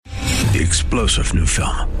The explosive new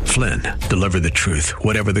film, Flynn, deliver the truth,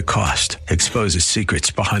 whatever the cost, exposes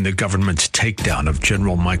secrets behind the government's takedown of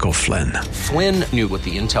General Michael Flynn. Flynn knew what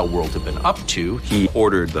the intel world had been up to. He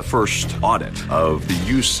ordered the first audit of the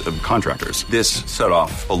use of contractors. This set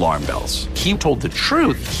off alarm bells. He told the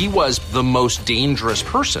truth. He was the most dangerous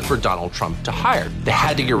person for Donald Trump to hire. They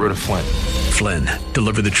had to get rid of Flynn. Flynn,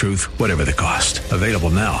 deliver the truth, whatever the cost. Available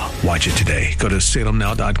now. Watch it today. Go to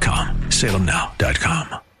salemnow.com.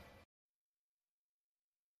 salemnow.com.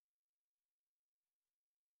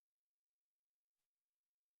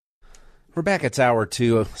 We're back. It's hour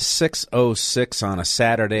two, 6:06 on a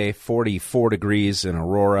Saturday, 44 degrees in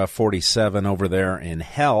Aurora, 47 over there in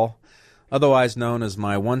hell, otherwise known as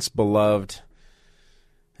my once beloved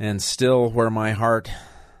and still where my heart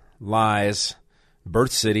lies,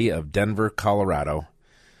 birth city of Denver, Colorado.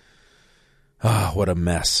 Oh, what a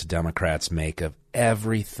mess Democrats make of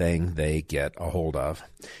everything they get a hold of.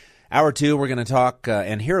 Hour two, we're going to talk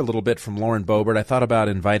and hear a little bit from Lauren Boebert. I thought about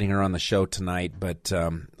inviting her on the show tonight, but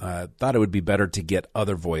thought it would be better to get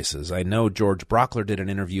other voices. I know George Brockler did an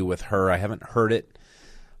interview with her. I haven't heard it,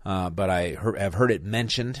 but I've heard it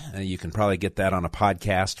mentioned. You can probably get that on a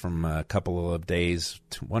podcast from a couple of days,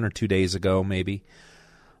 1 or 2 days ago maybe.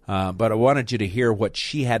 But I wanted you to hear what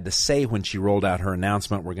she had to say when she rolled out her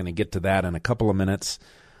announcement. We're going to get to that in a couple of minutes,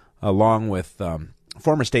 along with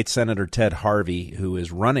former State Senator Ted Harvey, who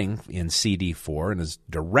is running in CD4 and is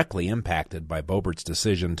directly impacted by Boebert's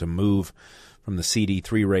decision to move from the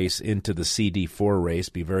CD3 race into the CD4 race.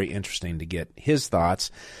 Be very interesting to get his thoughts.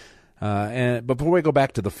 But before we go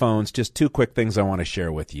back to the phones, just two quick things I want to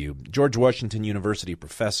share with you. George Washington University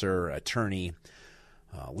professor, attorney,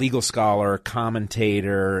 legal scholar,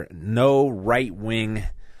 commentator, no right-wing,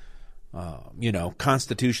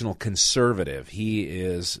 constitutional conservative. He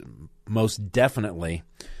is most definitely,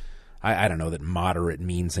 I don't know that moderate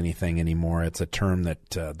means anything anymore. It's a term that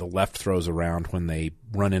the left throws around when they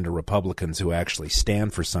run into Republicans who actually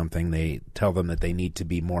stand for something. They tell them that they need to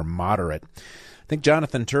be more moderate. I think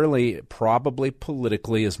Jonathan Turley probably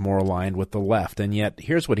politically is more aligned with the left, and yet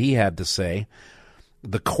here's what he had to say.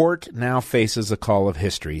 The court now faces a call of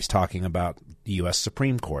history. He's talking about the U.S.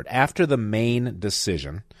 Supreme Court. After the Maine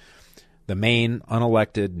decision, the Maine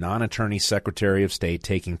unelected non-attorney Secretary of State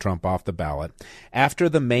taking Trump off the ballot, after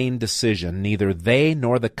the Maine decision, neither they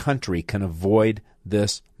nor the country can avoid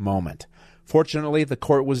this moment. Fortunately, the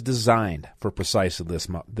court was designed for precisely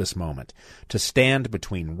this moment, to stand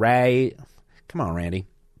between Come on, Randy.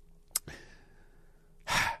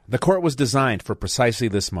 The court was designed for precisely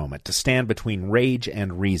this moment, to stand between rage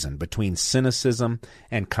and reason, between cynicism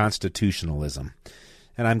and constitutionalism.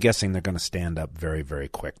 And I'm guessing they're going to stand up very, very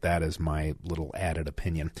quick. That is my little added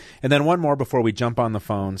opinion. And then one more before we jump on the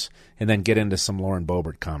phones and then get into some Lauren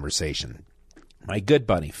Boebert conversation. My good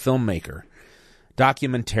buddy, filmmaker,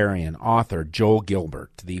 documentarian, author, Joel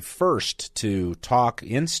Gilbert, the first to talk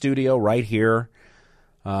in studio right here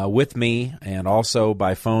with me and also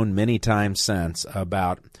by phone many times since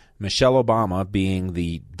about Michelle Obama being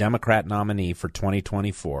the Democrat nominee for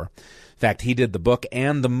 2024. In fact, he did the book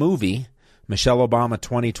and the movie, Michelle Obama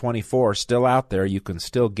 2024, still out there. You can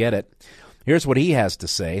still get it. Here's what he has to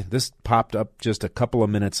say. This popped up just a couple of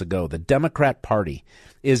minutes ago. The Democrat Party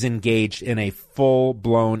is engaged in a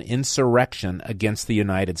full-blown insurrection against the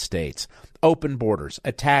United States. Open borders,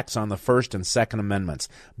 attacks on the First and Second Amendments,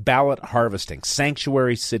 ballot harvesting,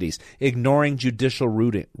 sanctuary cities, ignoring judicial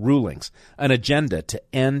rulings, an agenda to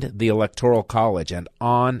end the Electoral College, and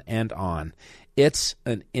on and on. It's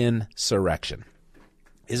an insurrection.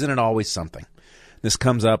 Isn't it always something? This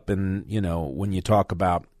comes up in, when you talk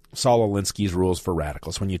about Saul Alinsky's rules for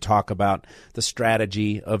radicals, when you talk about the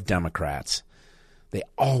strategy of Democrats. They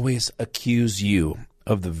always accuse you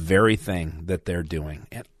of the very thing that they're doing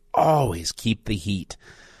and always keep the heat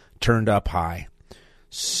turned up high.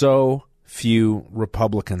 So few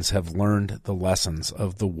Republicans have learned the lessons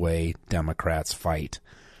of the way Democrats fight.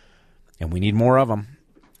 And we need more of them.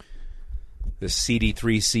 This CD3,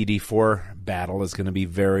 CD4 battle is going to be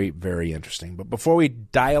very, very interesting. But before we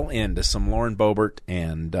dial into some Lauren Boebert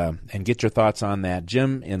and get your thoughts on that,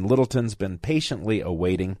 Jim in Littleton's been patiently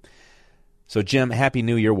awaiting. So, Jim, Happy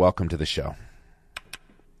New Year. Welcome to the show.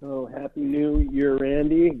 Oh, Happy New Year,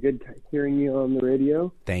 Randy. Good hearing you on the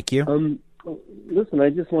radio. Thank you. Listen, I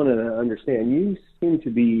just wanted to understand. You seem to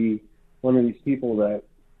be one of these people that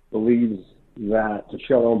believes that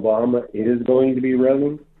Michelle Obama is going to be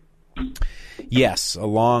running. Yes,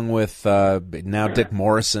 along with now Dick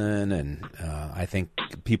Morrison, and I think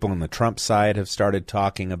people on the Trump side have started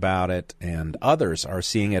talking about it, and others are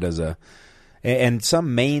seeing it as And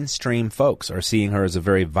some mainstream folks are seeing her as a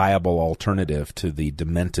very viable alternative to the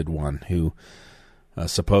demented one who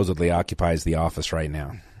supposedly occupies the office right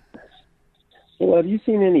now. Well, have you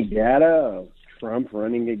seen any data of Trump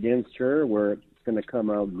running against her where it's going to come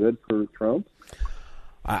out good for Trump?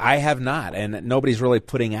 I have not, and nobody's really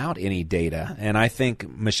putting out any data. And I think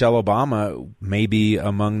Michelle Obama may be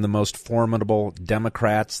among the most formidable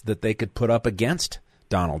Democrats that they could put up against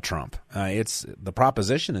Donald Trump. The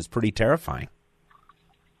proposition is pretty terrifying.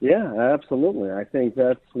 Yeah, absolutely. I think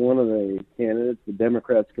that's one of the candidates the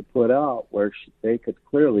Democrats could put out where they could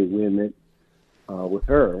clearly win it with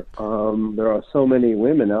her. There are so many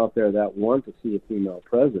women out there that want to see a female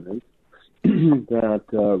president that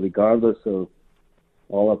regardless of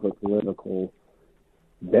all of her political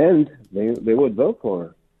bent, they would vote for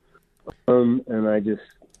her. And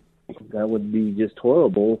that would be just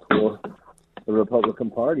horrible for the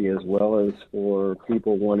Republican Party as well as for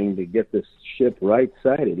people wanting to get this ship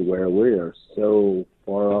right-sided where we are so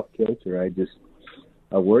far off kilter.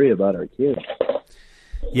 I worry about our kids.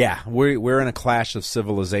 Yeah, we're in a clash of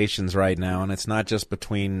civilizations right now, and it's not just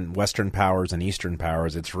between Western powers and Eastern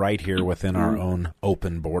powers. It's right here within our own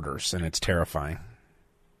open borders, and it's terrifying.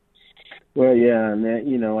 Well, yeah, and that,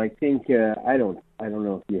 I think I don't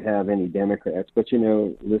know if you have any Democrats, but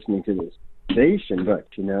listening to this station, but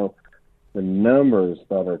the numbers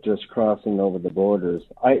that are just crossing over the borders.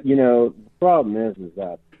 The problem is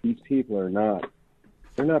that these people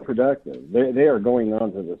they're not productive. They are going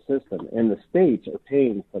onto the system, and the states are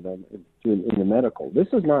paying for them in the medical. This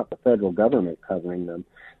is not the federal government covering them.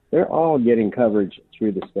 They're all getting coverage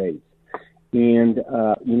through the states. And,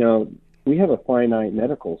 we have a finite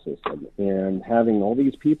medical system, and having all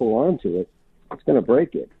these people onto it, it's going to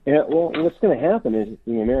break it. And, what's going to happen is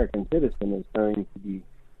the American citizen is going to be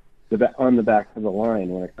on the back of the line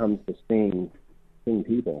when it comes to seeing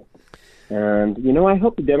people. And I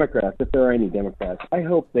hope the Democrats, if there are any Democrats, I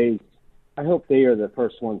hope they are the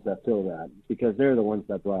first ones that feel that, because they're the ones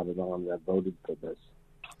that brought it on, that voted for this.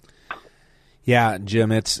 Yeah,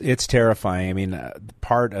 Jim, it's terrifying. I mean,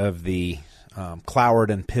 part of the Cloward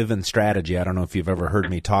and Piven strategy, I don't know if you've ever heard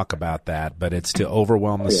me talk about that, but it's to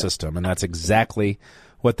overwhelm the system, and that's exactly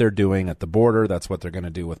what they're doing at the border. That's what they're going to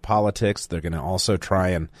do with politics. They're going to also try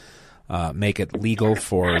and make it legal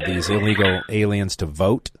for these illegal aliens to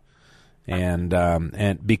vote. And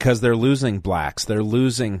because they're losing blacks, they're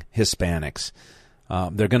losing Hispanics,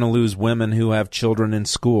 they're going to lose women who have children in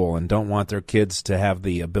school and don't want their kids to have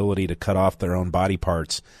the ability to cut off their own body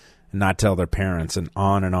parts and not tell their parents, and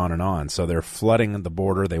on and on and on. So they're flooding the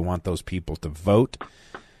border. They want those people to vote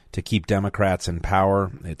to keep Democrats in power.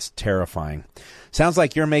 It's terrifying. Sounds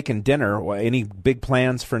like you're making dinner. Any big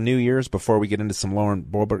plans for New Year's before we get into some Lauren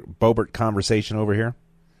Boebert conversation over here?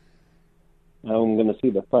 I'm going to see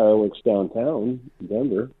the fireworks downtown in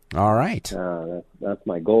Denver. All right. That's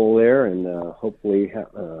my goal there, and hopefully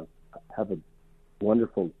have a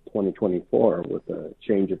wonderful 2024 with a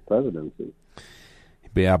change of presidency.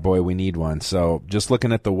 Yeah, boy, we need one. So just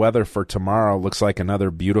looking at the weather for tomorrow, looks like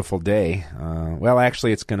another beautiful day. Well,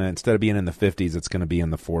 actually, it's going to, instead of being in the 50s, it's going to be in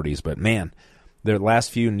the 40s. But, man, the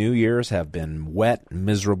last few New Years have been wet,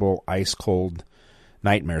 miserable, ice-cold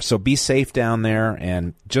nightmares. So be safe down there.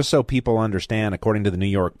 And just so people understand, according to the New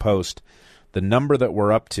York Post, the number that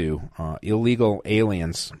we're up to, illegal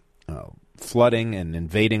aliens flooding and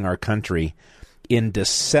invading our country in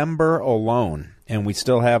December alone, and we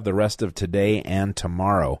still have the rest of today and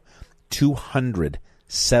tomorrow,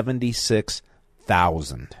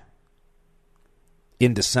 276,000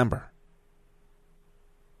 in December.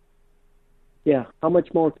 Yeah, how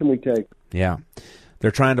much more can we take? Yeah,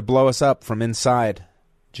 they're trying to blow us up from inside,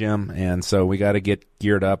 Jim, and so we got to get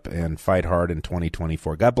geared up and fight hard in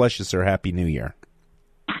 2024. God bless you, sir. Happy New Year.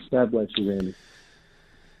 God bless you, Randy.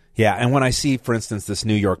 Yeah, and when I see, for instance, this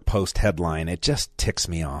New York Post headline, it just ticks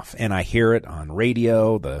me off. And I hear it on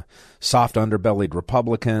radio, the soft underbellied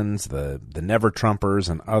Republicans, the never-Trumpers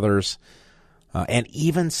and others, and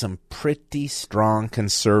even some pretty strong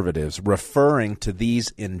conservatives referring to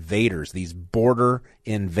these invaders, these border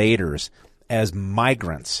invaders, as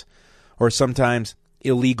migrants, or sometimes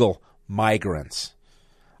illegal migrants.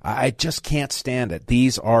 I just can't stand it.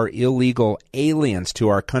 These are illegal aliens to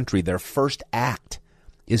our country. Their first act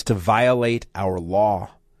is to violate our law.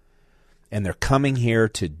 And they're coming here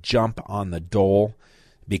to jump on the dole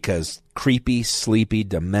because creepy, sleepy,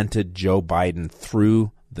 demented Joe Biden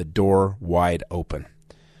threw the door wide open.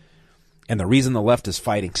 And the reason the left is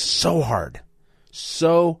fighting so hard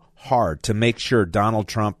to make sure Donald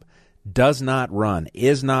Trump does not run,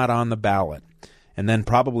 is not on the ballot, and then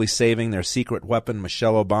probably saving their secret weapon,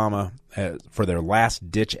 Michelle Obama, for their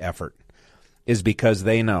last-ditch effort, is because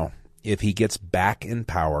they know if he gets back in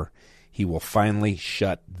power, he will finally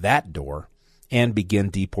shut that door and begin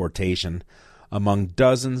deportation among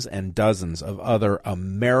dozens and dozens of other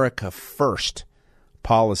America First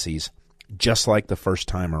policies, just like the first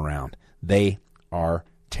time around. They are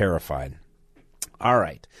terrified. All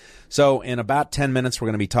right. So in about 10 minutes, we're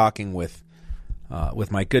going to be talking with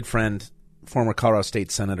my good friend, former Colorado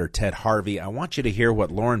State Senator Ted Harvey. I want you to hear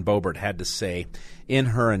what Lauren Boebert had to say in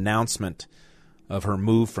her announcement of her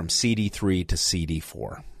move from CD3 to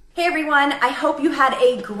CD4. Hey everyone, I hope you had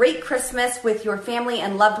a great Christmas with your family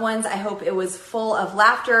and loved ones. I hope it was full of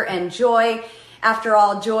laughter and joy. After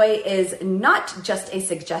all, joy is not just a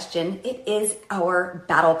suggestion, it is our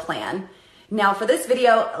battle plan. Now for this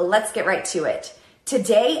video, let's get right to it.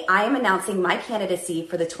 Today, I am announcing my candidacy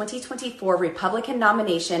for the 2024 Republican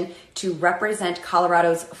nomination to represent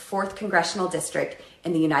Colorado's 4th Congressional District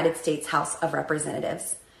in the United States House of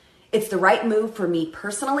Representatives. It's the right move for me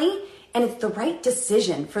personally, and it's the right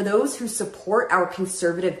decision for those who support our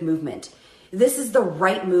conservative movement. This is the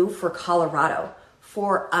right move for Colorado,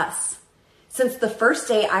 for us. Since the first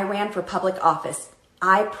day I ran for public office,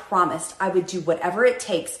 I promised I would do whatever it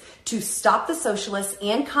takes to stop the socialists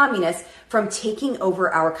and communists from taking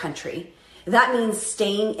over our country. That means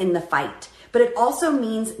staying in the fight, but it also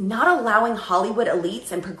means not allowing Hollywood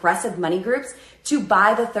elites and progressive money groups to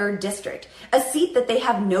buy the 3rd District, a seat that they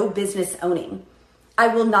have no business owning. I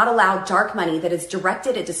will not allow dark money that is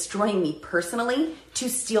directed at destroying me personally to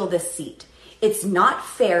steal this seat. It's not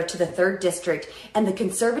fair to the 3rd District and the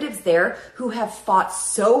conservatives there who have fought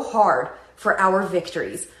so hard for our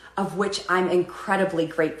victories, of which I'm incredibly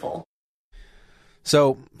grateful.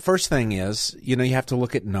 So first thing is, you have to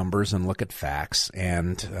look at numbers and look at facts,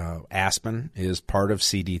 and Aspen is part of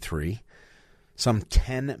CD3. Some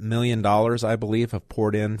 $10 million, I believe, have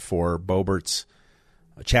poured in for Boebert's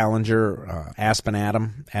challenger, Aspen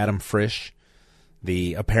Adam Frisch,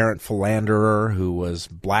 the apparent philanderer who was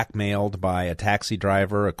blackmailed by a taxi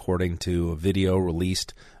driver, according to a video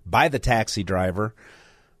released by the taxi driver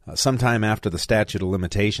sometime after the statute of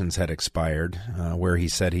limitations had expired, where he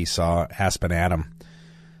said he saw Aspen Adam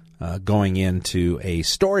going into a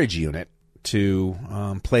storage unit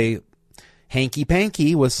to play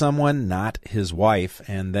hanky-panky with someone not his wife.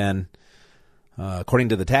 And then, according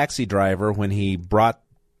to the taxi driver, when he brought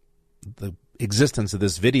the existence of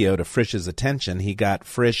this video to Frisch's attention, he got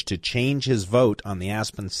Frisch to change his vote on the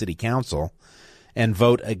Aspen City Council and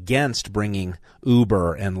vote against bringing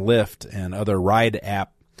Uber and Lyft and other ride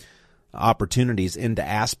app opportunities into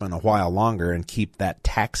Aspen a while longer and keep that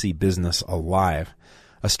taxi business alive.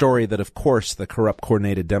 A story that, of course, the corrupt,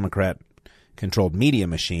 coordinated Democrat-controlled media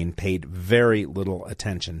machine paid very little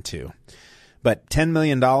attention to. But $10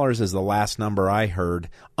 million is the last number I heard,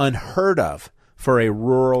 unheard of for a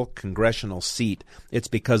rural congressional seat. It's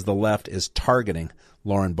because the left is targeting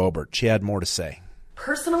Lauren Boebert. She had more to say.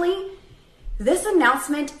 Personally, this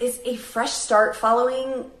announcement is a fresh start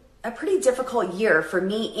following a pretty difficult year for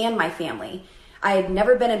me and my family. I had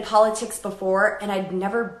never been in politics before, and I'd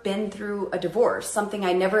never been through a divorce, something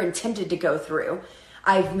I never intended to go through.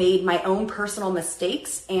 I've made my own personal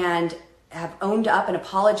mistakes and have owned up and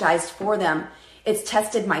apologized for them. It's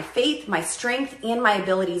tested my faith, my strength, and my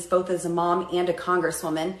abilities both as a mom and a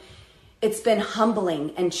congresswoman. It's been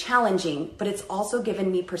humbling and challenging, but it's also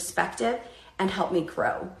given me perspective and helped me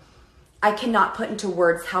grow. I cannot put into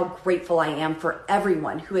words how grateful I am for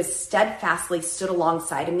everyone who has steadfastly stood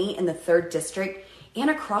alongside of me in the 3rd District and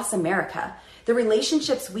across America. The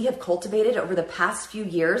relationships we have cultivated over the past few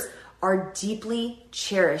years are deeply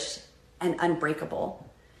cherished and unbreakable.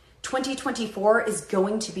 2024 is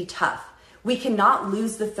going to be tough. We cannot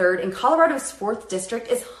lose the 3rd, and Colorado's 4th District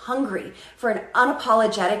is hungry for an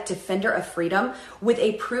unapologetic defender of freedom with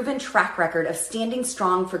a proven track record of standing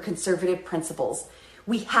strong for conservative principles.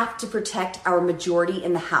 We have to protect our majority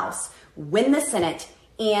in the House, win the Senate,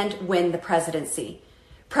 and win the presidency.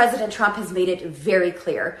 President Trump has made it very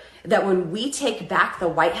clear that when we take back the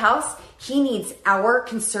White House, he needs our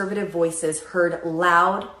conservative voices heard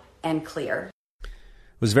loud and clear. It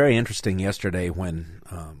was very interesting yesterday when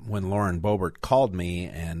Lauren Boebert called me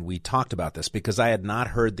and we talked about this, because I had not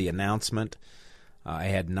heard the announcement. I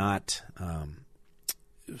had not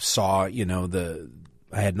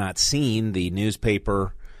I had not seen the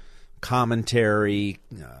newspaper commentary,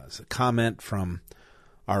 comment from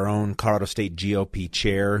our own Colorado State GOP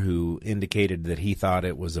chair, who indicated that he thought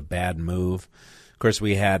it was a bad move. Of course,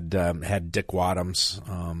 we had Dick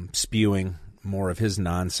Wadhams spewing more of his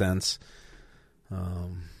nonsense,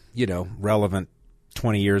 relevant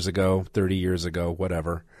 20 years ago, 30 years ago,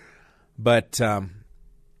 whatever. But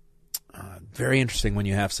very interesting when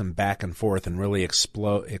you have some back and forth and really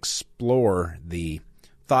explore the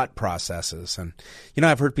thought processes. And,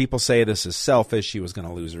 I've heard people say this is selfish. She was going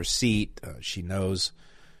to lose her seat. She knows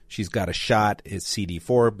she's got a shot at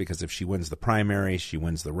CD4 because if she wins the primary, she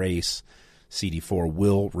wins the race. CD4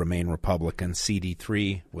 will remain Republican.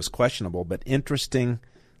 CD3 was questionable. But interestingly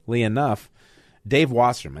enough, Dave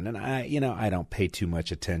Wasserman, and I don't pay too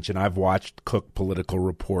much attention. I've watched Cook Political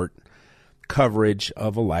Report coverage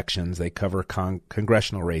of elections. They cover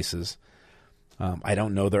congressional races. I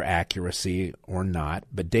don't know their accuracy or not,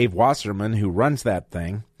 but Dave Wasserman, who runs that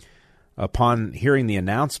thing, upon hearing the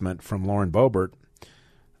announcement from Lauren Boebert,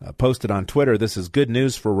 posted on Twitter, "This is good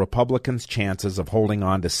news for Republicans' chances of holding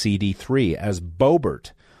on to CD3, as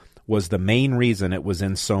Boebert was the main reason it was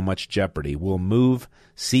in so much jeopardy. We'll move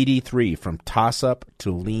CD3 from toss-up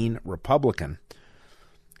to lean Republican."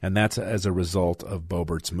 And that's as a result of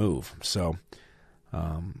Boebert's move. So,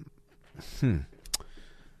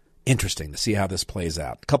 interesting to see how this plays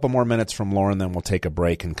out. A couple more minutes from Lauren, then we'll take a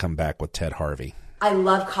break and come back with Ted Harvey. I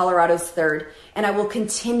love Colorado's 3rd, and I will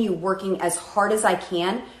continue working as hard as I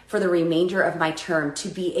can for the remainder of my term to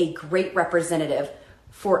be a great representative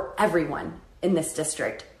for everyone in this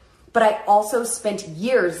district. But I also spent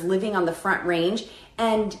years living on the Front Range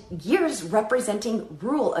and years representing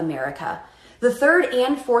rural America. The 3rd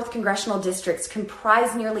and 4th congressional districts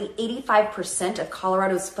comprise nearly 85% of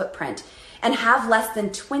Colorado's footprint and have less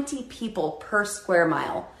than 20 people per square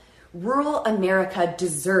mile. Rural America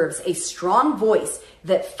deserves a strong voice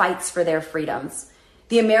that fights for their freedoms.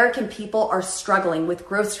 The American people are struggling with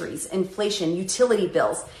groceries, inflation, utility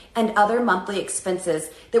bills, and other monthly expenses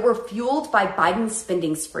that were fueled by Biden's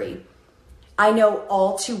spending spree. I know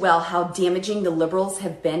all too well how damaging the liberals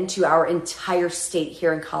have been to our entire state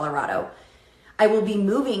here in Colorado. I will be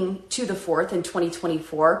moving to the 4th in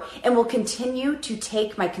 2024 and will continue to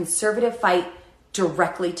take my conservative fight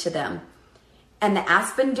directly to them. And the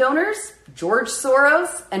Aspen donors, George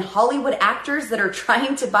Soros, and Hollywood actors that are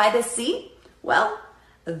trying to buy this seat, well,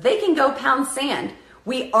 they can go pound sand.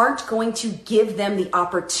 We aren't going to give them the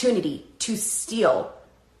opportunity to steal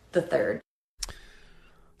the 3rd.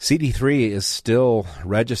 CD3 is still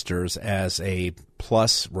registers as a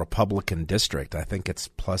plus Republican district. I think it's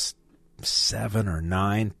plus 7 or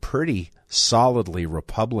 9, pretty solidly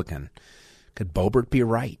Republican. Could Boebert be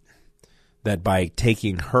right that by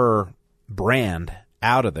taking her brand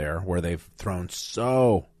out of there, where they've thrown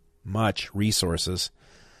so much resources,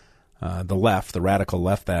 the radical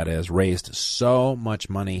left that is, raised so much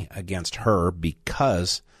money against her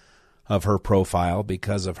because of her profile,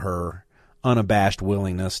 because of her unabashed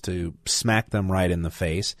willingness to smack them right in the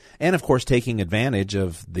face, and of course taking advantage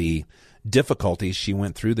of the difficulties she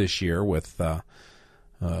went through this year with the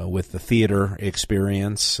theater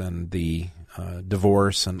experience and the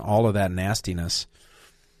divorce and all of that nastiness.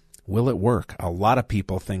 Will it work? A lot of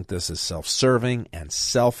people think this is self-serving and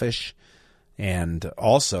selfish and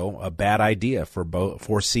also a bad idea for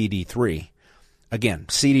CD3. Again,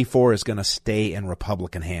 CD4 is going to stay in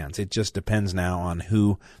Republican hands. It just depends now on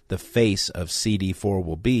who the face of CD4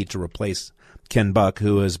 will be to replace Ken Buck,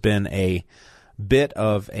 who has been a bit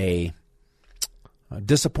of a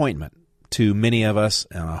disappointment to many of us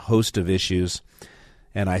on a host of issues.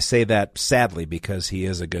 And I say that sadly because he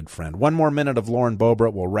is a good friend. One more minute of Lauren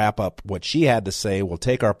Boebert. We'll wrap up what she had to say. We'll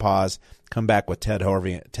take our pause, come back with Ted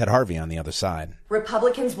Harvey on the other side.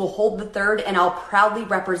 Republicans will hold the 3rd, and I'll proudly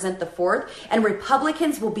represent the 4th, and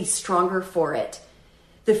Republicans will be stronger for it.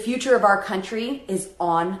 The future of our country is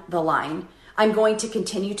on the line. I'm going to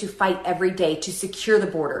continue to fight every day to secure the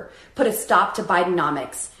border, put a stop to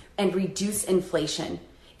Bidenomics, and reduce inflation.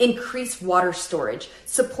 Increase water storage,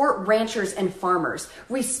 support ranchers and farmers,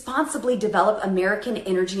 responsibly develop American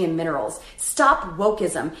energy and minerals, stop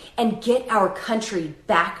wokeism, and get our country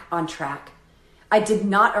back on track. I did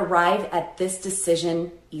not arrive at this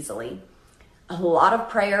decision easily. A lot of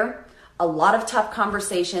prayer, a lot of tough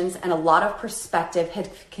conversations, and a lot of perspective had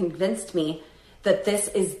convinced me that this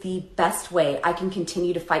is the best way I can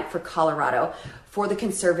continue to fight for Colorado, for the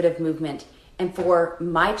conservative movement, and for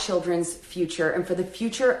my children's future, and for the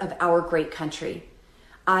future of our great country.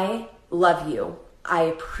 I love you. I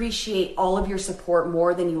appreciate all of your support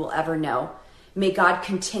more than you will ever know. May God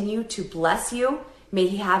continue to bless you. May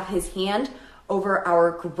he have his hand over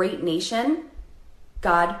our great nation.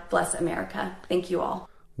 God bless America. Thank you all.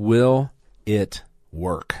 Will it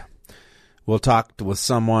work? We'll talk with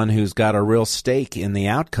someone who's got a real stake in the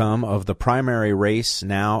outcome of the primary race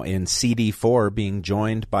now in CD4, being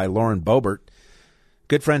joined by Lauren Boebert.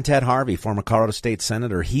 Good friend Ted Harvey, former Colorado State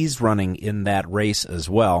Senator, he's running in that race as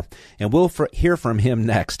well. And we'll hear from him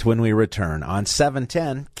next when we return on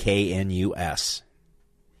 710 KNUS.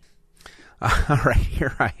 All right,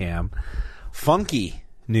 here I am. Funky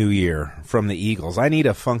New Year from the Eagles. I need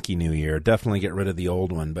a funky New Year. Definitely get rid of the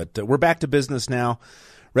old one. But we're back to business now,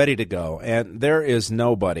 ready to go. And there is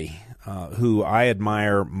nobody who I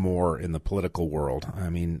admire more in the political world. I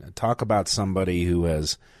mean, talk about somebody who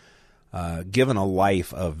has given a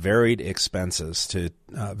life of varied experiences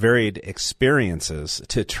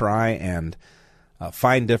to try and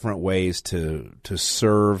find different ways to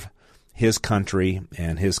serve his country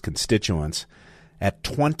and his constituents. At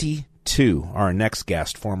 22, our next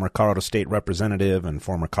guest, former Colorado State Representative and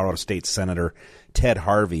former Colorado State Senator Ted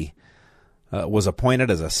Harvey, was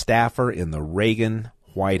appointed as a staffer in the Reagan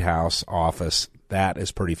White House office. That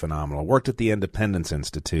is pretty phenomenal. Worked at the Independence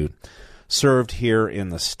Institute, served here in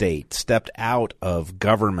the state, stepped out of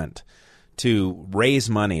government to raise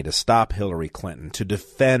money to stop Hillary Clinton, to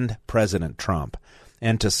defend President Trump,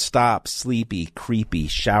 and to stop sleepy, creepy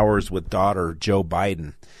showers with daughter Joe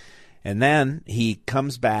Biden. And then he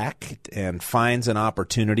comes back and finds an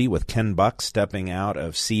opportunity with Ken Buck stepping out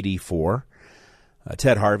of CD4.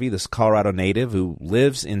 Ted Harvey, this Colorado native who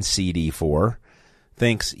lives in CD4,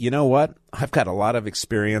 thinks, you know what, I've got a lot of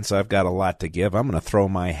experience, I've got a lot to give, I'm going to throw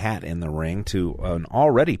my hat in the ring to an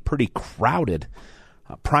already pretty crowded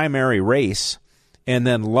primary race. And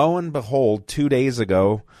then lo and behold, 2 days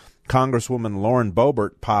ago, Congresswoman Lauren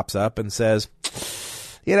Boebert pops up and says,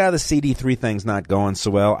 you know, the CD3 thing's not going so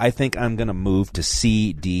well. I think I'm going to move to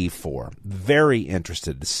CD4. Very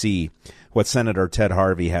interested to see what Senator Ted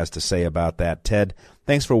Harvey has to say about that. Ted,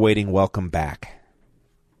 thanks for waiting. Welcome back.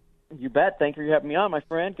 You bet. Thank you for having me on, my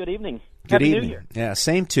friend. Good evening. Good Happy evening. New Year. Yeah,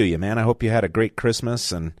 same to you, man. I hope you had a great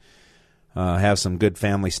Christmas and have some good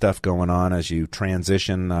family stuff going on as you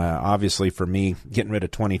transition. Obviously, for me, getting rid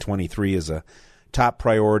of 2023 is a top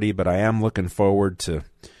priority, but I am looking forward to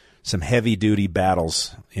some heavy-duty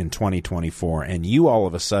battles in 2024, and you all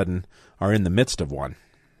of a sudden are in the midst of one.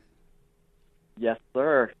 Yes,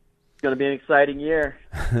 sir. It's going to be an exciting year.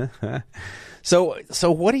 So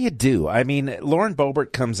what do you do? I mean, Lauren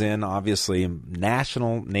Boebert comes in, obviously,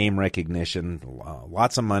 national name recognition,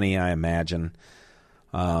 lots of money, I imagine,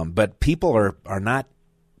 but people are not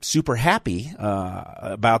super happy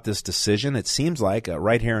about this decision. It seems like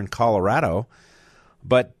right here in Colorado,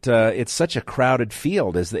 but it's such a crowded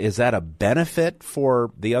field. Is that a benefit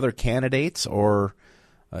for the other candidates or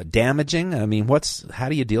damaging? I mean, how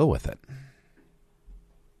do you deal with it?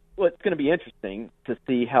 Well, it's going to be interesting to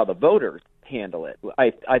see how the voters handle it.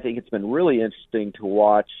 I think it's been really interesting to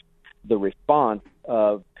watch the response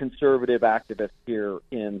of conservative activists here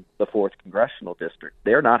in the 4th Congressional District.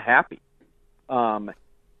 They're not happy.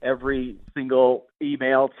 Every single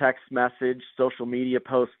email, text message, social media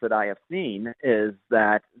post that I have seen is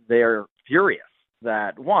that they're furious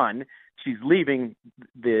that, one, she's leaving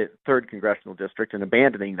the 3rd Congressional District and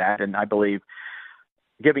abandoning that, and I believe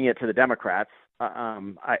giving it to the Democrats.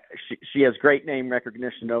 She has great name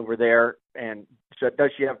recognition over there, and does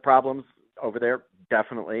she have problems over there?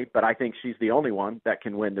 Definitely, but I think she's the only one that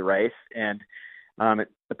can win the race, and it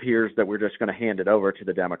appears that we're just going to hand it over to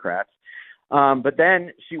the Democrats. But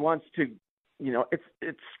then she wants to,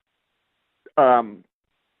 it's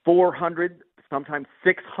 400, sometimes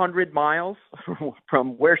 600 miles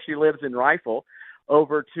from where she lives in Rifle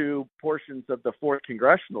over to portions of the 4th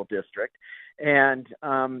Congressional District, and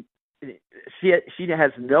she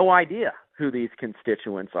has no idea who these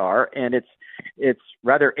constituents are, and it's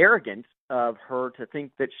rather arrogant of her to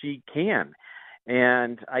think that she can.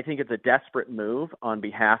 And I think it's a desperate move on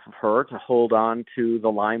behalf of her to hold on to the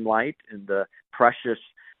limelight and the precious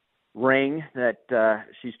ring that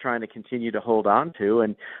she's trying to continue to hold on to.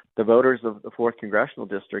 And the voters of the 4th Congressional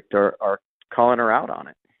District are calling her out on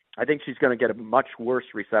it. I think she's going to get a much worse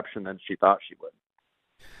reception than she thought she would.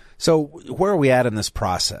 So where are we at in this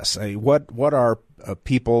process? I mean, what are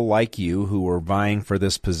people like you who are vying for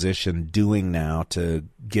this position doing now to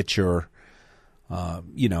get your, a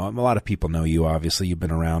lot of people know you, obviously. You've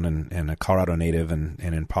been around and a Colorado native and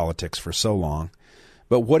in politics for so long.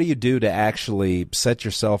 But what do you do to actually set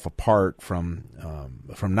yourself apart from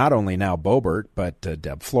not only now Boebert, but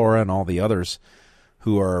Deb Flora and all the others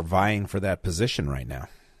who are vying for that position right now?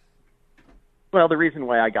 Well, the reason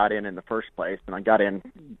why I got in the first place, and I got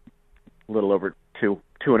in a little over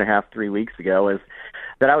 2.5-3 weeks ago, is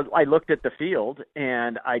that I looked at the field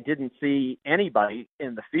and I didn't see anybody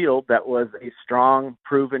in the field that was a strong,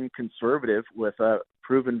 proven conservative with a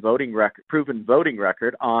proven voting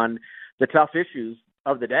record on the tough issues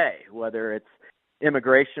of the day, whether it's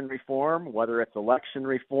immigration reform, whether it's election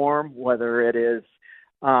reform, whether it is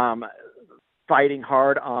fighting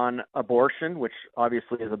hard on abortion, which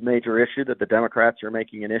obviously is a major issue that the Democrats are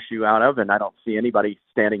making an issue out of, and I don't see anybody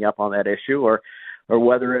standing up on that issue, or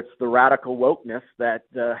whether it's the radical wokeness that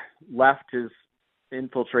the left is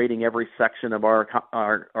infiltrating every section of our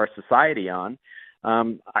society on.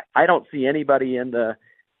 I don't see anybody in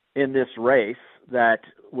this race that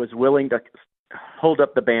was willing to hold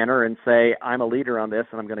up the banner and say, I'm a leader on this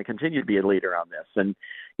and I'm going to continue to be a leader on this. And,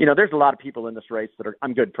 there's a lot of people in this race that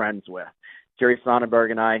I'm good friends with. Jerry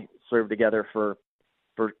Sonnenberg and I served together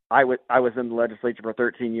I was in the legislature for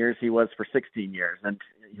 13 years. He was for 16 years. And,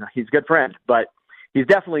 he's a good friend, but he's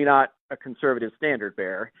definitely not a conservative standard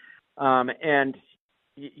bearer. And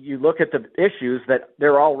you look at the issues that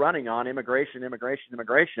they're all running on, immigration.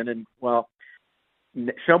 And, well,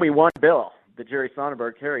 show me one bill that Jerry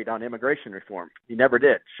Sonnenberg carried on immigration reform. He never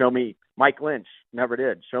did. Show me Mike Lynch. Never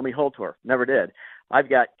did. Show me Holtorf. Never did. I've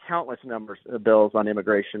got countless numbers of bills on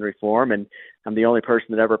immigration reform, and I'm the only person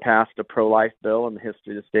that ever passed a pro-life bill in the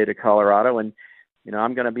history of the state of Colorado. And,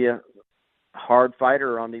 I'm going to be a hard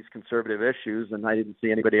fighter on these conservative issues, and I didn't see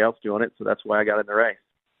anybody else doing it, so that's why I got in the race.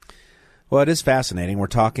 Well, it is fascinating. We're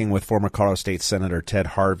talking with former Colorado State Senator Ted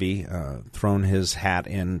Harvey, thrown his hat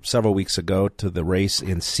in several weeks ago to the race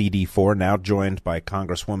in CD4, now joined by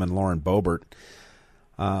Congresswoman Lauren Boebert.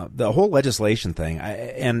 The whole legislation thing,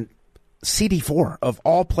 and CD4, of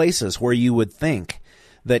all places where you would think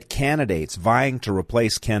that candidates vying to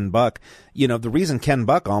replace Ken Buck, the reason Ken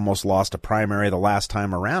Buck almost lost a primary the last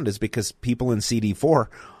time around is because people in CD4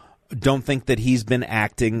 don't think that he's been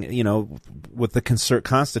acting, with the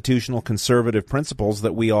constitutional conservative principles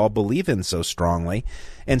that we all believe in so strongly.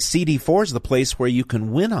 And CD4 is the place where you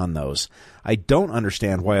can win on those. I don't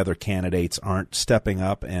understand why other candidates aren't stepping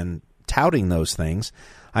up and touting those things.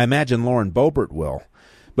 I imagine Lauren Boebert will.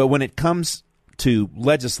 But when it comes to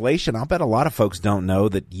legislation, I'll bet a lot of folks don't know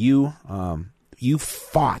that you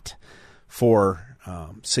fought for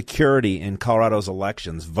security in Colorado's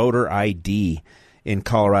elections, voter ID in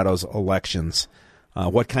Colorado's elections,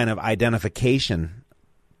 what kind of identification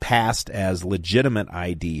passed as legitimate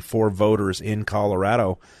ID for voters in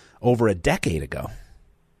Colorado over a decade ago.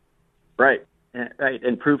 Right,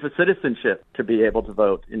 and proof of citizenship to be able to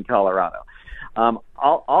vote in Colorado.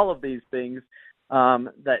 All of these things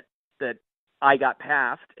that I got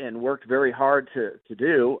passed and worked very hard to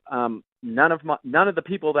do. None of the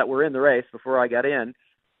people that were in the race before I got in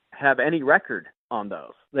have any record on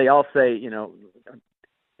those. They all say,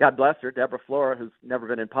 God bless her, Deborah Flora, who's never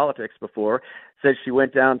been in politics before, says she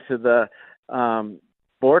went down to the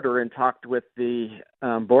border and talked with the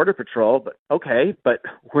Border Patrol. But okay, but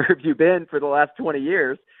where have you been for the last 20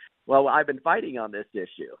 years? Well, I've been fighting on this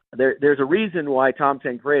issue. There's a reason why Tom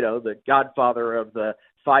Tancredo, the godfather of the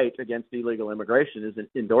fight against illegal immigration, is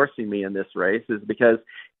endorsing me in this race, is because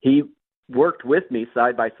he worked with me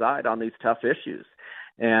side by side on these tough issues.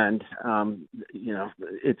 And,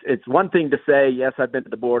 it's one thing to say, yes, I've been to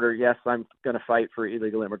the border. Yes, I'm going to fight for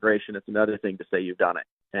illegal immigration. It's another thing to say you've done it.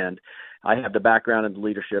 And I have the background and the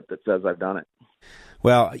leadership that says I've done it.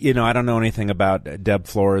 Well, I don't know anything about Deb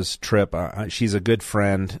Flora's trip. She's a good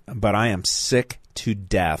friend, but I am sick to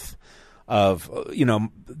death of,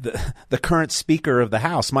 the current Speaker of the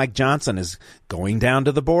House, Mike Johnson, is going down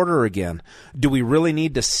to the border again. Do we really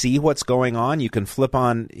need to see what's going on? You can flip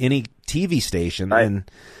on any TV station and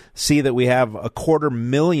see that we have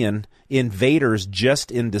 250,000 invaders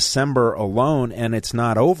just in December alone, and it's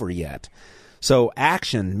not over yet. So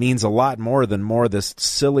action means a lot more than this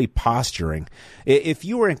silly posturing. If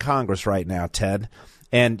you were in Congress right now, Ted,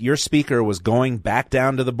 and your speaker was going back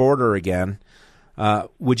down to the border again,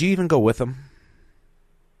 would you even go with him?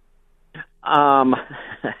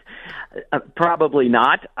 Probably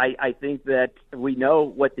not. I think that we know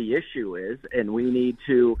what the issue is, and we need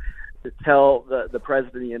to tell the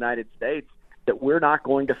President of the United States that we're not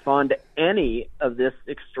going to fund any of this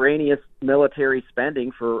extraneous military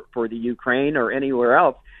spending for the Ukraine or anywhere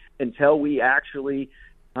else until we actually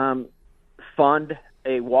fund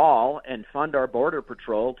a wall and fund our Border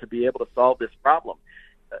Patrol to be able to solve this problem.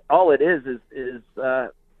 All it is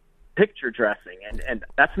picture dressing, and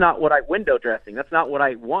that's not what window dressing. That's not what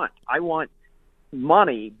I want. I want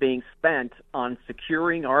money being spent on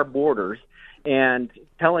securing our borders and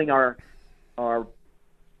telling our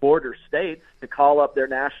border states to call up their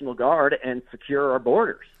National Guard and secure our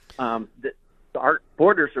borders. Our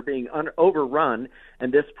borders are being overrun,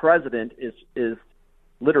 and this president is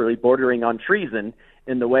literally bordering on treason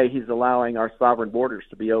in the way he's allowing our sovereign borders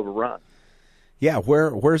to be overrun. Yeah,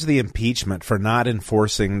 where's the impeachment for not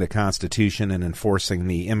enforcing the Constitution and enforcing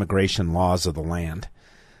the immigration laws of the land?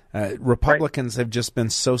 Republicans have just been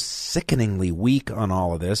so sickeningly weak on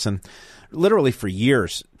all of this. And literally for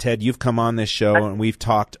years, Ted, you've come on this show and we've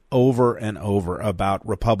talked over and over about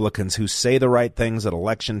Republicans who say the right things at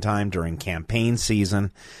election time during campaign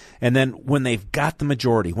season. And then when they've got the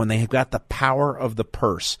majority, when they've got the power of the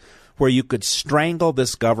purse, where you could strangle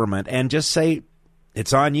this government and just say,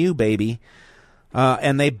 it's on you, baby.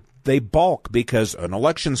 And they balk because an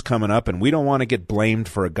election's coming up and we don't want to get blamed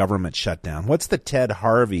for a government shutdown. What's the Ted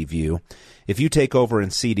Harvey view if you take over in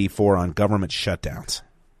CD4 on government shutdowns?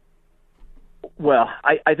 Well,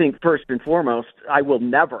 I think first and foremost, I will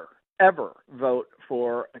never, ever vote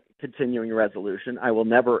for a continuing resolution. I will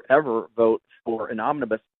never, ever vote for an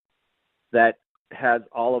omnibus that has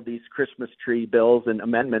all of these Christmas tree bills and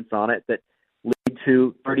amendments on it that lead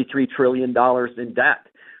to $33 trillion in debt.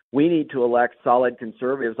 We need to elect solid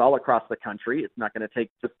conservatives all across the country. It's not going to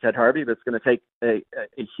take just Ted Harvey, but it's going to take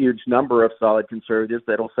a huge number of solid conservatives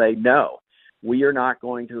that will say, no, we are not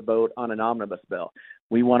going to vote on an omnibus bill.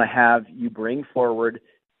 We want to have you bring forward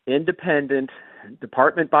independent,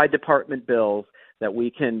 department-by-department bills that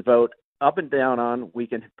we can vote up and down on. We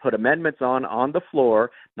can put amendments on the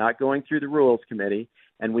floor, not going through the Rules Committee,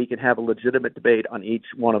 and we can have a legitimate debate on each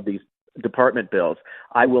one of these department bills.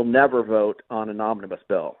 I will never vote on an omnibus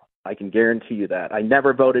bill. I can guarantee you that. I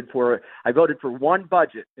voted for one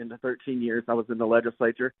budget in the 13 years I was in the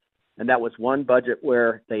legislature, and that was one budget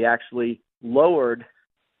where they actually lowered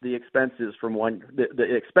the expenses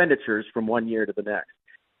the expenditures from one year to the next.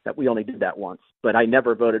 That we only did that once, but I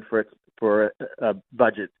never voted for a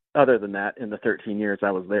budget other than that in the 13 years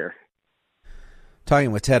I was there.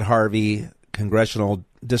 Talking with Ted Harvey, Congressional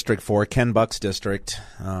District 4, Ken Buck's district,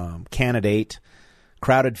 candidate.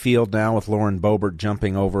 Crowded field now with Lauren Boebert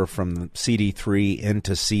jumping over from CD3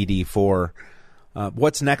 into CD4.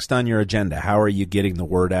 What's next on your agenda? How are you getting the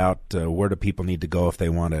word out? Where do people need to go if they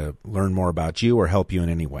want to learn more about you or help you in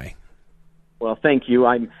any way? Well, thank you.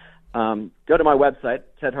 Go to my website,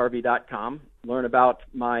 tedharvey.com, learn about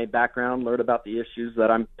my background, learn about the issues that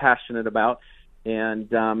I'm passionate about, and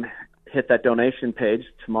hit that donation page.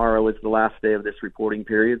 Tomorrow is the last day of this reporting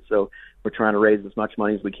period, so we're trying to raise as much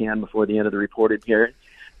money as we can before the end of the reported period.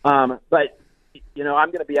 But, you know, I'm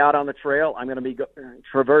going to be out on the trail. I'm going to be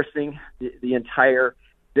traversing the entire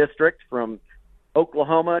district from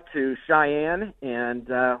Oklahoma to Cheyenne, and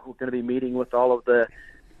we're going to be meeting with all of the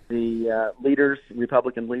leaders,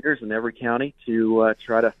 Republican leaders in every county to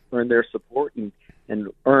try to earn their support and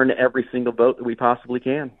earn every single vote that we possibly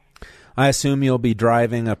can. I assume you'll be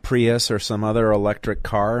driving a Prius or some other electric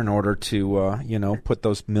car in order to, put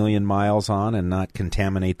those million miles on and not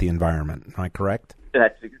contaminate the environment. Am I correct?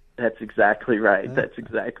 That's exactly right. That's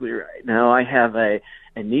exactly right. Now I have a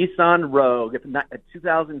Nissan Rogue, a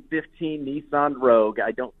 2015 Nissan Rogue.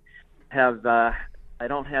 I don't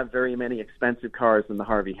have very many expensive cars in the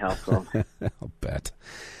Harvey household. I'll bet.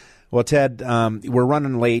 Well, Ted, we're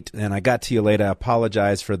running late, and I got to you late. I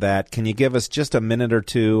apologize for that. Can you give us just a minute or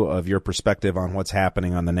two of your perspective on what's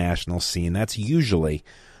happening on the national scene? That's usually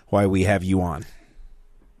why we have you on.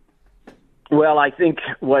 Well, I think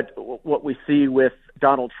what we see with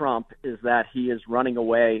Donald Trump is that he is running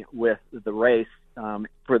away with the race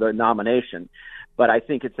for the nomination. But I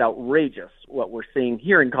think it's outrageous what we're seeing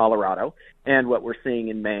here in Colorado and what we're seeing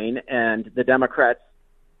in Maine, and the Democrats'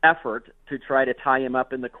 effort to try to tie him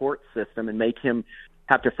up in the court system and make him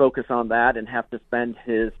have to focus on that and have to spend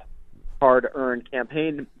his hard-earned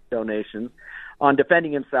campaign donations on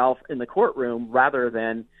defending himself in the courtroom rather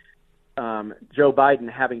than Joe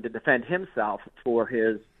Biden having to defend himself for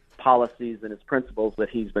his policies and his principles that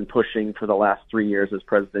he's been pushing for the last 3 years as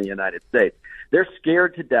president of the United States. They're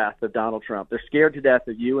scared to death of Donald Trump. They're scared to death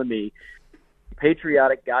of you and me,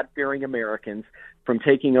 patriotic, God-fearing Americans, from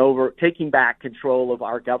taking back control of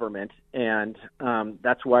our government, and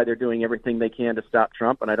that's why they're doing everything they can to stop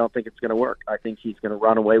Trump, and I don't think it's going to work. I think he's going to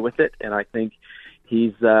run away with it, and I think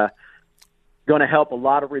he's going to help a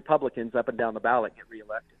lot of Republicans up and down the ballot get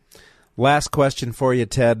reelected. Last question for you,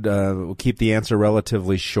 Ted. We'll keep the answer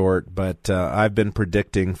relatively short, but I've been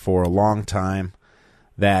predicting for a long time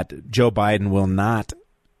that Joe Biden will not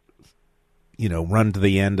run to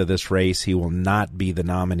the end of this race. He will not be the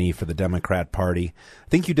nominee for the Democrat Party. I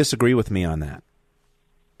think you disagree with me on that.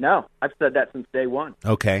 No, I've said that since day one.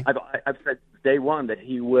 Okay. I've said since day one that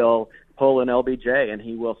he will pull an LBJ and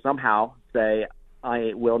he will somehow say,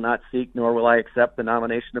 I will not seek nor will I accept the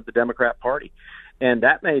nomination of the Democrat Party. And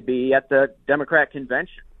that may be at the Democrat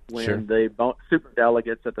convention when the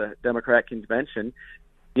superdelegates at the Democrat convention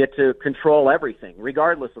get to control everything,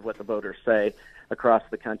 regardless of what the voters say across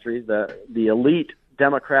the country. The elite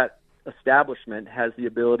Democrat establishment has the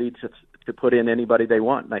ability to put in anybody they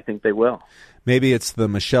want, and I think they will. Maybe it's the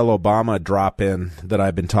Michelle Obama drop-in that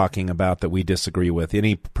I've been talking about that we disagree with.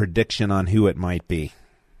 Any prediction on who it might be?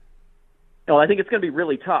 Well, I think it's going to be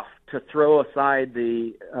really tough to throw aside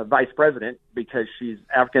the vice president because she's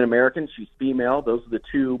African-American, she's female. Those are the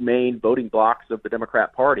two main voting blocks of the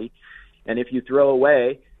Democrat Party. And if you throw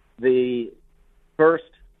away the first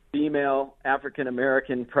female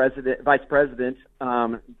African-American vice president,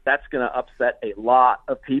 that's going to upset a lot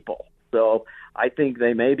of people. So I think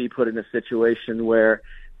they may be put in a situation where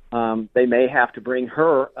they may have to bring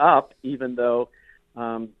her up, even though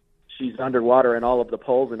she's underwater in all of the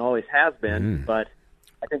polls and always has been. But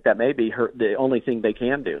I think that may be the only thing they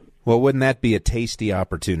can do. Well, wouldn't that be a tasty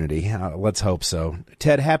opportunity? Let's hope so.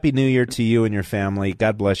 Ted, Happy New Year to you and your family.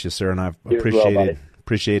 God bless you, sir, and I've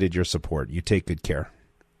appreciated your support. You take good care.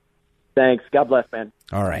 Thanks. God bless, man.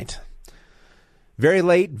 All right. Very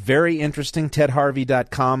late, very interesting.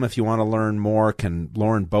 TedHarvey.com if you want to learn more. Can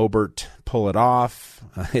Lauren Boebert pull it off?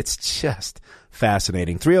 It's just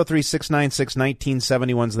fascinating.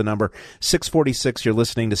 303-696-1971 is the number. 646, you're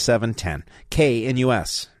listening to 710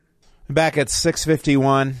 KNUS. Back at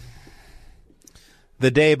 6:51,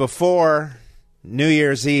 the day before New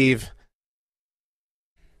Year's Eve.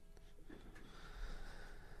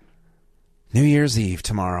 New Year's Eve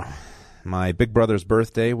tomorrow. My big brother's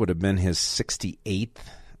birthday would have been his 68th,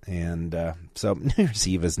 and so New Year's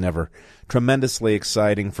Eve is never tremendously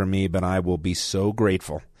exciting for me, but I will be so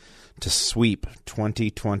grateful to sweep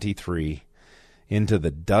 2023 into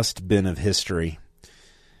the dustbin of history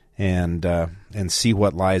and see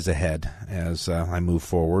what lies ahead as I move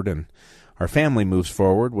forward and our family moves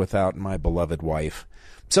forward without my beloved wife.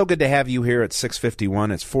 So good to have you here at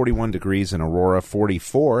 6:51. It's 41 degrees in Aurora,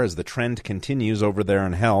 44 as the trend continues over there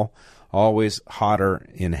in hell. Always hotter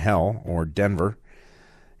in hell or Denver.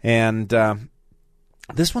 And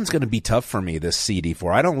this one's going to be tough for me, this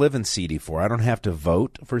CD4. I don't live in CD4. I don't have to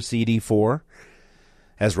vote for CD4.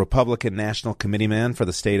 As Republican National Committeeman for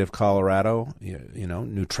the state of Colorado, you know,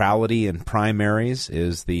 neutrality in primaries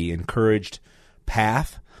is the encouraged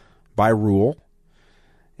path by rule.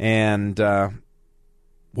 And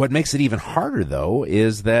what makes it even harder, though,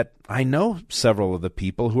 is that I know several of the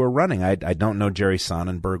people who are running. I don't know Jerry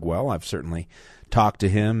Sonnenberg well. I've certainly talked to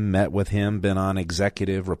him, met with him, been on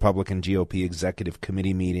Republican GOP executive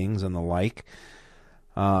committee meetings and the like.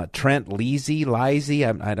 Trent Lizzie,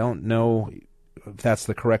 I don't know if that's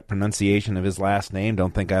the correct pronunciation of his last name.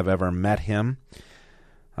 Don't think I've ever met him.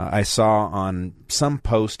 I saw on some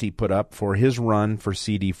post he put up for his run for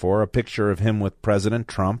CD4 a picture of him with President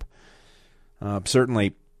Trump.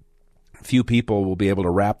 Certainly, few people will be able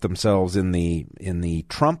to wrap themselves in the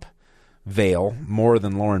Trump veil more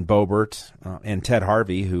than Lauren Boebert and Ted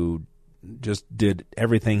Harvey, who just did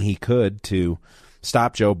everything he could to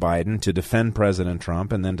stop Joe Biden, to defend President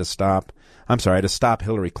Trump, and then to stop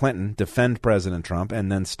Hillary Clinton, defend President Trump,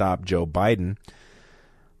 and then stop Joe Biden.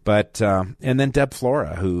 But and then Deb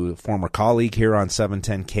Flora, who former colleague here on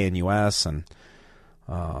 710 KNUS and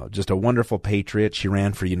just a wonderful patriot. She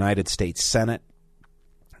ran for United States Senate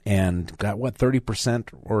and got, 30%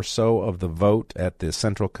 or so of the vote at the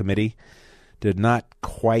Central Committee. Did not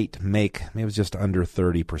quite make, maybe it was just under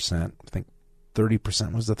 30%. I think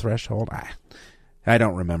 30% was the threshold. I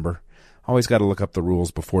don't remember. Always got to look up the rules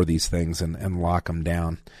before these things and lock them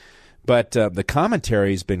down. But the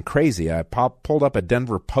commentary's been crazy. I pulled up a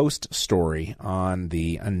Denver Post story on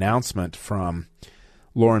the announcement from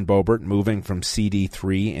Lauren Boebert moving from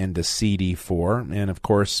CD3 into CD4, and of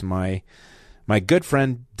course my good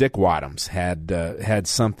friend Dick Wadhams had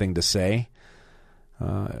something to say.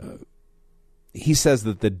 He says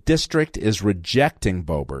that the district is rejecting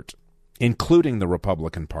Boebert, including the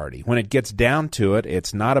Republican Party. When it gets down to it,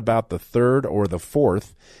 it's not about the third or the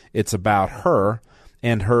fourth. It's about her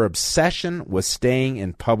and her obsession with staying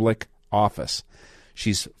in public office.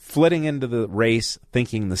 She's flitting into the race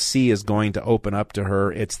thinking the sea is going to open up to her.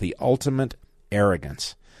 It's the ultimate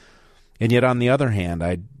arrogance. And yet, on the other hand,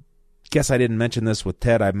 I guess I didn't mention this with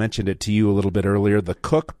Ted. I mentioned it to you a little bit earlier. The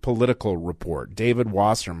Cook Political Report, David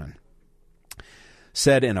Wasserman,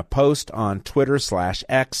 said in a post on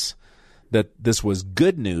Twitter/X that this was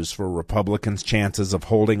good news for Republicans' chances of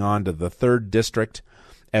holding on to the 3rd District,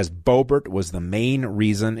 as Boebert was the main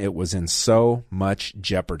reason it was in so much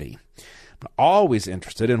jeopardy. I'm always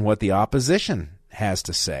interested in what the opposition has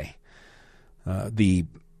to say. The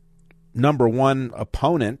number one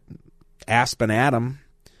opponent, Aspen Adam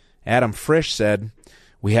Frisch, said,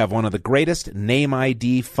 We have one of the greatest name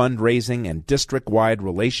ID, fundraising, and district-wide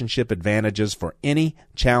relationship advantages for any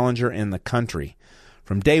challenger in the country.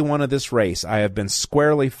 From day one of this race, I have been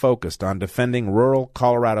squarely focused on defending rural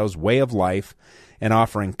Colorado's way of life and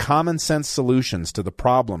offering common-sense solutions to the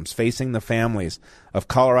problems facing the families of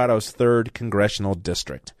Colorado's 3rd Congressional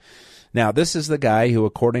District. Now, this is the guy who,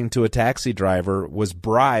 according to a taxi driver, was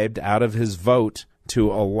bribed out of his vote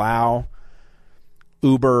to allow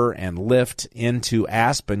Uber and Lyft into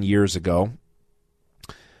Aspen years ago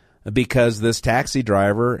because this taxi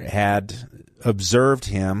driver had observed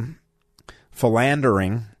him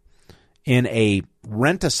philandering in a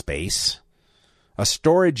rent-a-space, a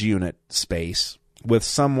storage unit space, with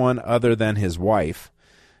someone other than his wife,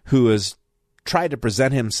 who has tried to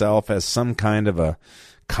present himself as some kind of a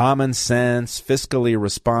common sense, fiscally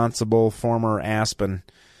responsible former Aspen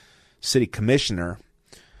city commissioner.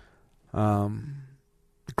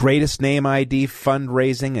 Greatest name ID,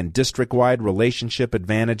 fundraising, and district-wide relationship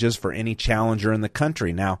advantages for any challenger in the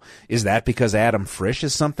country. Now, is that because Adam Frisch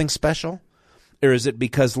is something special? Or is it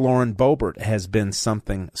because Lauren Boebert has been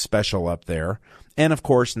something special up there? And, of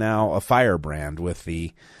course, now a firebrand with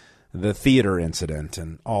the theater incident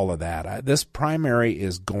and all of that. This primary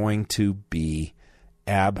is going to be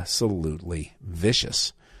absolutely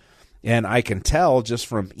vicious. And I can tell just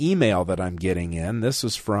from email that I'm getting in, this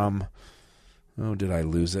is from... Oh, did I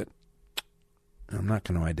lose it? I'm not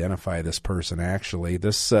going to identify this person, actually.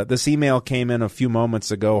 This email came in a few moments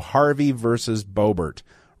ago. Harvey versus Boebert.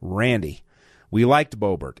 Randy, we liked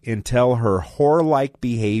Boebert until her whore-like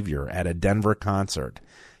behavior at a Denver concert.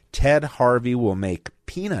 Ted Harvey will make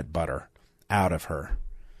peanut butter out of her.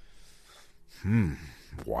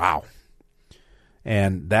 Wow.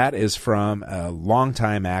 And that is from a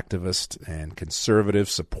longtime activist and conservative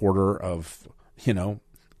supporter of,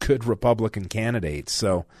 good Republican candidates.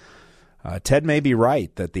 So Ted may be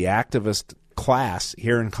right that the activist class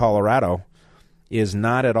here in Colorado is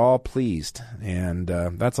not at all pleased, and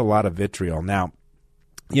that's a lot of vitriol. Now,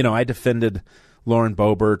 I defended Lauren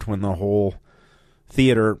Boebert when the whole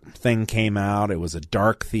theater thing came out. It was a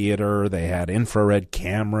dark theater. They had infrared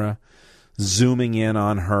camera zooming in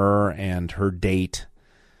on her and her date.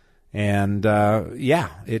 And,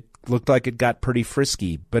 it looked like it got pretty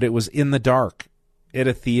frisky, but it was in the dark at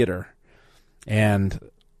a theater. And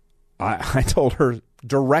I told her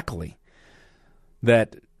directly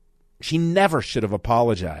that she never should have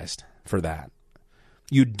apologized for that.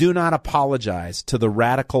 You do not apologize to the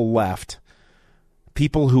radical left,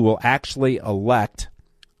 people who will actually elect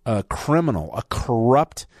a criminal, a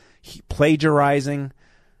corrupt, plagiarizing,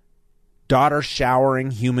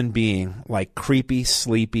 daughter-showering human being like creepy,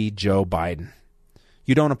 sleepy Joe Biden.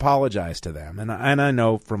 You don't apologize to them. And I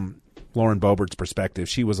know from Lauren Boebert's perspective,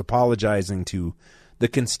 she was apologizing to the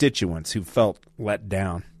constituents who felt let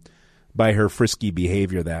down by her frisky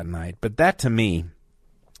behavior that night. But that, to me,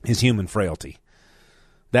 is human frailty.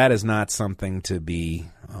 That is not something to be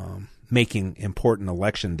making important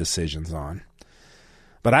election decisions on.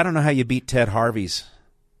 But I don't know how you beat Ted Harvey's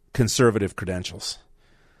conservative credentials.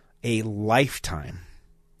 A lifetime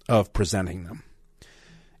of presenting them.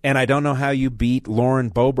 And I don't know how you beat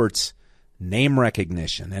Lauren Boebert's name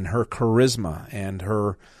recognition and her charisma and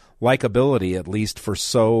her likability, at least for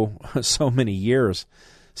so many years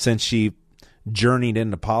since she journeyed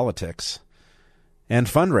into politics. And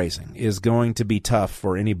fundraising is going to be tough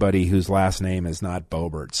for anybody whose last name is not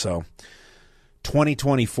Boebert. So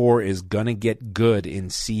 2024 is going to get good in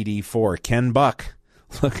CD4. Ken Buck,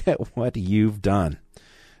 look at what you've done.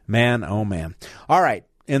 Man, oh man. All right,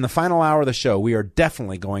 in the final hour of the show, we are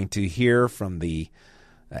definitely going to hear from the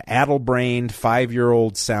addle-brained,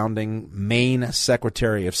 5-year-old sounding Maine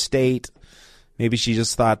Secretary of State. Maybe she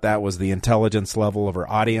just thought that was the intelligence level of her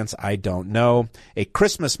audience. I don't know. A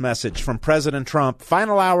Christmas message from President Trump.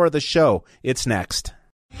 Final hour of the show. It's next.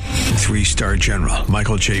 3-star General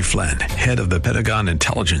Michael J. Flynn, head of the Pentagon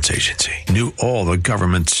Intelligence Agency, knew all the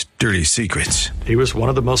government's dirty secrets. He was one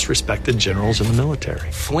of the most respected generals in the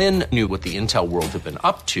military. Flynn knew what the intel world had been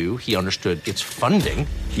up to. He understood its funding.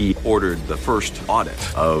 He ordered the first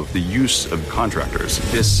audit of the use of contractors.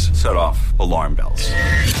 This set off alarm bells.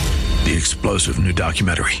 The explosive new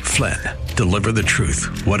documentary, Flynn, Deliver the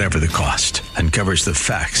Truth, Whatever the Cost, uncovers the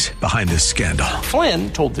facts behind this scandal.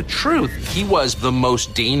 Flynn told the truth. He was the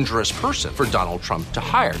most dangerous person for Donald Trump to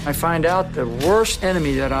hire. I find out the worst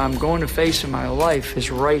enemy that I'm going to face in my life is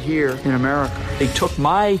right here in America. They took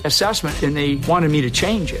my assessment and they wanted me to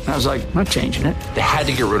change it. And I was like, I'm not changing it. They had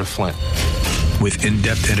to get rid of Flynn. With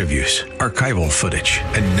in-depth interviews, archival footage,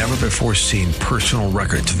 and never-before-seen personal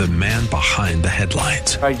records of the man behind the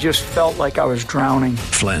headlines. I just felt like I was drowning.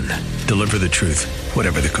 Flynn, deliver the truth,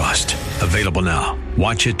 whatever the cost. Available now.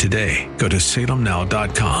 Watch it today. Go to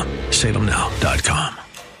salemnow.com. salemnow.com.